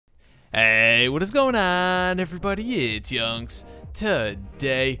Hey, what is going on, everybody? It's YunKs.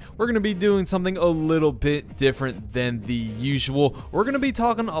 Today, we're going to be doing something a little bit different than the usual. We're going to be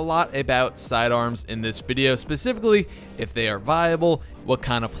talking a lot about sidearms in this video, specifically if they are viable, what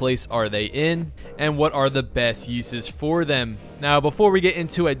kind of place are they in, and what are the best uses for them. Now, before we get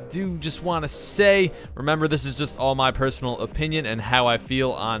into it, I do just want to say, remember, this is just all my personal opinion and how I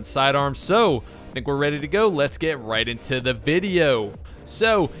feel on sidearms, so I think we're ready to go. Let's get right into the video.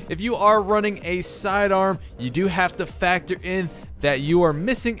 So, if you are running a sidearm, you do have to factor in that you are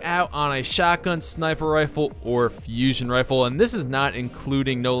missing out on a shotgun, sniper rifle, or fusion rifle, and this is not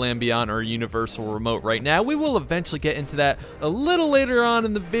including No Land Beyond or universal remote right now. We will eventually get into that a little later on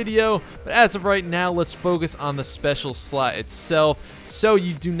in the video, but as of right now, let's focus on the special slot itself, so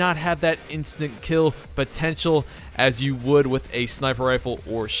you do not have that instant kill potential as you would with a sniper rifle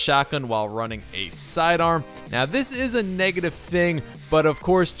or shotgun while running a sidearm. Now, this is a negative thing, but of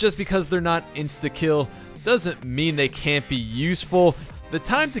course, just because they're not insta-kill doesn't mean they can't be useful. The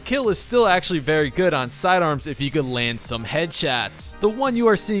time to kill is still actually very good on sidearms if you could land some headshots. The one you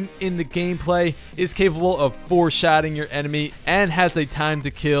are seeing in the gameplay is capable of four-shotting your enemy and has a time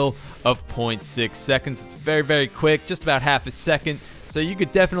to kill of 0.6 seconds. It's very, very quick, just about half a second. So you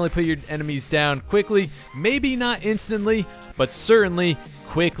could definitely put your enemies down quickly, maybe not instantly, but certainly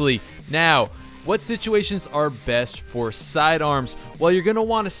quickly. Now, what situations are best for sidearms? Well, you're going to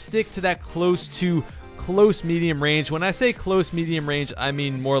want to stick to that close medium range. When I say close medium range, I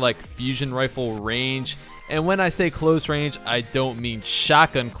mean more like fusion rifle range. And when I say close range, I don't mean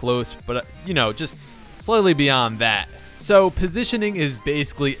shotgun close, but you know, just slightly beyond that. So positioning is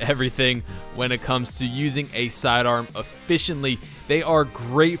basically everything when it comes to using a sidearm efficiently. They are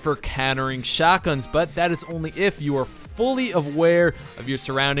great for countering shotguns, but that is only if you are fully aware of your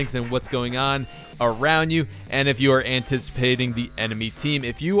surroundings and what's going on around you, and if you are anticipating the enemy team.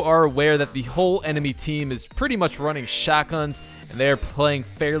 If you are aware that the whole enemy team is pretty much running shotguns and they're playing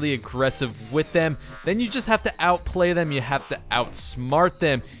fairly aggressive with them, then you just have to outplay them, you have to outsmart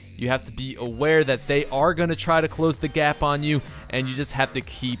them. You have to be aware that they are going to try to close the gap on you, and you just have to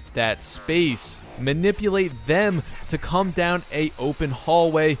keep that space. Manipulate them to come down a open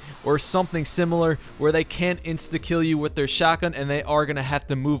hallway or something similar where they can't insta-kill you with their shotgun, and they are going to have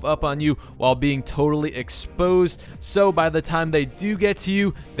to move up on you while being totally exposed. So by the time they do get to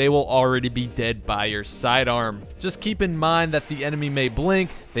you, they will already be dead by your sidearm. Just keep in mind that the enemy may blink,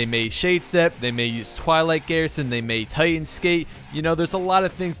 they may shade step, they may use Twilight Garrison, they may Titan Skate. You know, there's a lot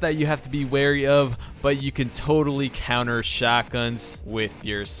of things that you have to be wary of, but you can totally counter shotguns with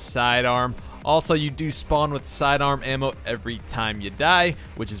your sidearm. Also, you do spawn with sidearm ammo every time you die,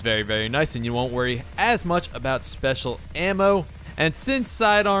 which is very, very nice, and you won't worry as much about special ammo. And since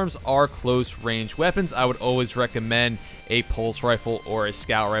sidearms are close range weapons, I would always recommend a pulse rifle or a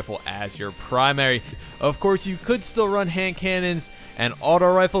scout rifle as your primary. Of course, you could still run hand cannons and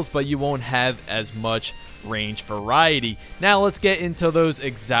auto rifles, but you won't have as much range variety. Now let's get into those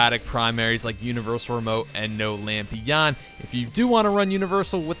exotic primaries like universal remote and No Land Beyond. If you do want to run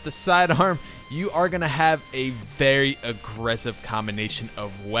universal with the sidearm, you are going to have a very aggressive combination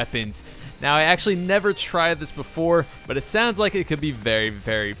of weapons. Now, I actually never tried this before, but it sounds like it could be very,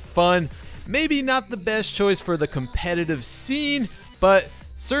 very fun. Maybe not the best choice for the competitive scene, but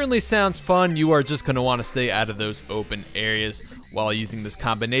certainly sounds fun. You are just going to want to stay out of those open areas while using this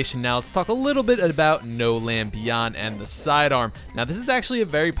combination. Now let's talk a little bit about No Land Beyond and the sidearm. Now this is actually a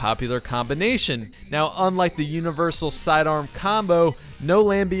very popular combination. Now, unlike the universal sidearm combo, No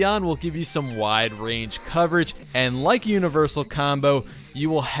Land Beyond will give you some wide range coverage, and like universal combo, you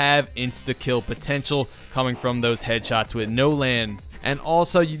will have insta-kill potential coming from those headshots with No Land. And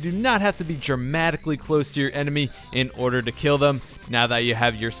also, you do not have to be dramatically close to your enemy in order to kill them now that you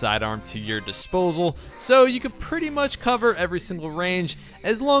have your sidearm to your disposal. So you could pretty much cover every single range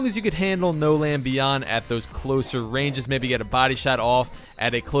as long as you could handle No Land Beyond at those closer ranges. Maybe get a body shot off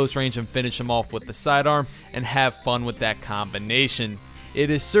at a close range and finish them off with the sidearm and have fun with that combination. It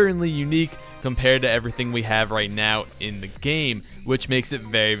is certainly unique compared to everything we have right now in the game, which makes it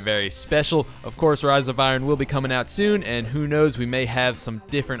very, very special. Of course, Rise of Iron will be coming out soon, and who knows, we may have some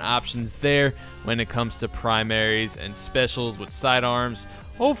different options there when it comes to primaries and specials with sidearms.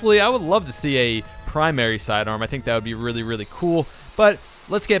 Hopefully, I would love to see a primary sidearm. I think that would be really, really cool. But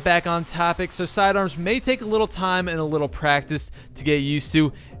let's get back on topic. So sidearms may take a little time and a little practice to get used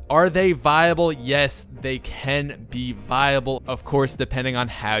to. Are they viable? Yes, they can be viable, of course, depending on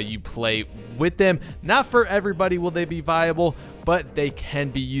how you play with them. Not for everybody will they be viable, but they can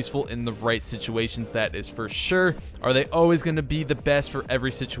be useful in the right situations, that is for sure. Are they always going to be the best for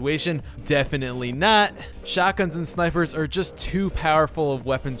every situation? Definitely not. Shotguns and snipers are just too powerful of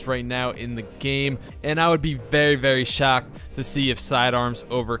weapons right now in the game, and I would be very, very shocked to see if sidearms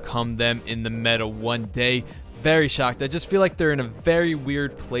overcome them in the meta one day. Very shocked. I just feel like they're in a very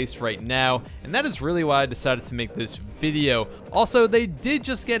weird place right now, and that is really why I decided to make this video. Also, they did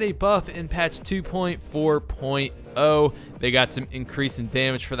just get a buff in patch 2.4.0. They got some increase in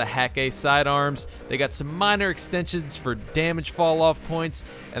damage for the Hack A sidearms. They got some minor extensions for damage fall off points,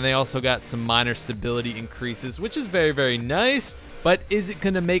 and they also got some minor stability increases, which is very, very nice. But is it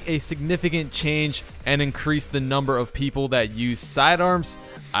going to make a significant change and increase the number of people that use sidearms?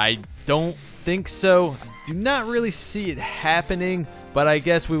 I don't think so. Do not really see it happening, but I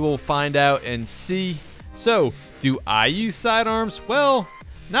guess we will find out and see. So, do I use sidearms? Well,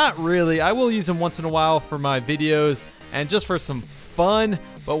 not really. I will use them once in a while for my videos and just for some fun,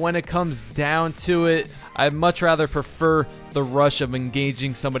 but when it comes down to it, I'd much rather prefer the rush of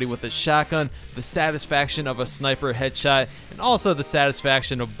engaging somebody with a shotgun, the satisfaction of a sniper headshot, and also the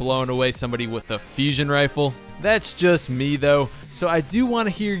satisfaction of blowing away somebody with a fusion rifle. That's just me though, so I do want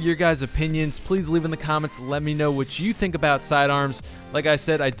to hear your guys' opinions. Please leave in the comments, let me know what you think about sidearms. Like I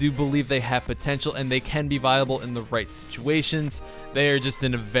said, I do believe they have potential and they can be viable in the right situations. They are just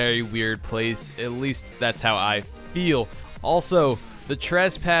in a very weird place, at least that's how I feel. Also, the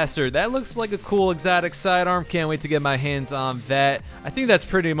Trespasser, that looks like a cool exotic sidearm. Can't wait to get my hands on that. I think that's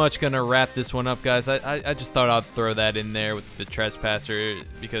pretty much gonna wrap this one up, guys. I just thought I'd throw that in there with the Trespasser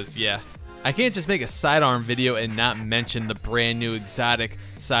because, yeah, I can't just make a sidearm video and not mention the brand new exotic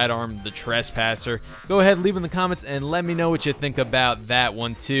sidearm, the Trespasser. Go ahead, leave in the comments and let me know what you think about that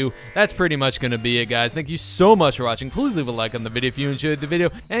one too. That's pretty much going to be it, guys. Thank you so much for watching. Please leave a like on the video if you enjoyed the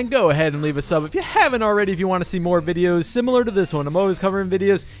video, and go ahead and leave a sub if you haven't already if you want to see more videos similar to this one. I'm always covering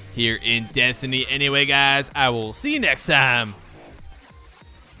videos here in Destiny. Anyway, guys, I will see you next time.